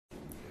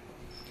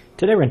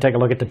Today we're going to take a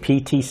look at the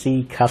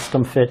PTC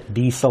Custom Fit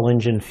Diesel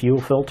Engine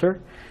Fuel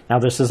Filter. Now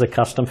this is a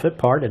custom fit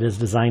part. It is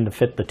designed to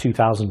fit the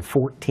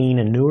 2014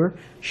 and newer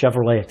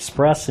Chevrolet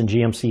Express and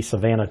GMC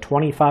Savannah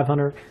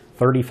 2500,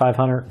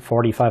 3500,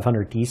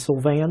 4500 diesel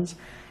vans,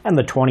 and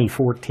the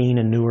 2014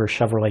 and newer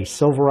Chevrolet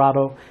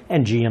Silverado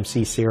and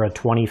GMC Sierra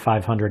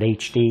 2500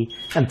 HD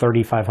and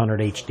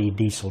 3500 HD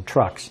diesel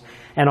trucks.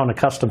 And on a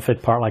custom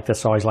fit part like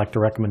this, I always like to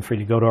recommend for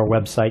you to go to our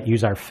website,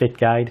 use our fit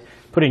guide,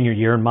 put in your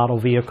year and model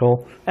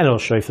vehicle, and it'll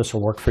show you if this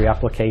will work for your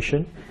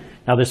application.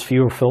 Now this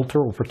fuel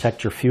filter will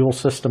protect your fuel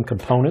system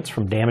components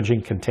from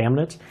damaging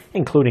contaminants,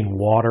 including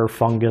water,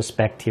 fungus,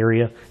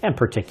 bacteria, and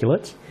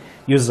particulates.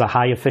 Uses a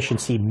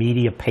high-efficiency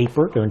media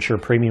paper to ensure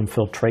premium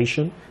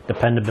filtration,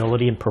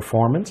 dependability, and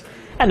performance.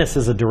 And this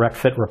is a direct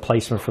fit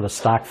replacement for the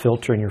stock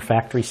filter in your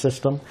factory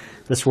system.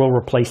 This will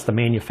replace the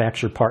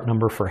manufactured part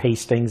number for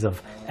Hastings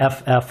of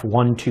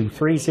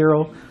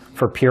FF1230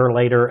 for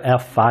Purelator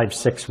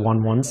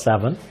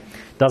F56117.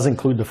 Does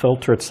include the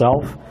filter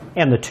itself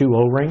and the two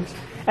O-rings.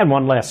 And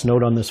one last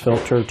note on this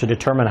filter: to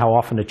determine how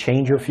often to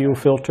change your fuel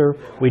filter,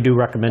 we do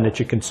recommend that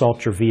you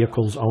consult your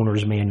vehicle's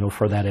owner's manual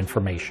for that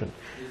information.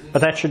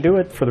 But that should do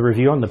it for the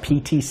review on the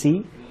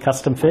PTC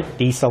Custom Fit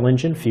Diesel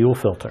Engine Fuel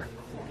Filter.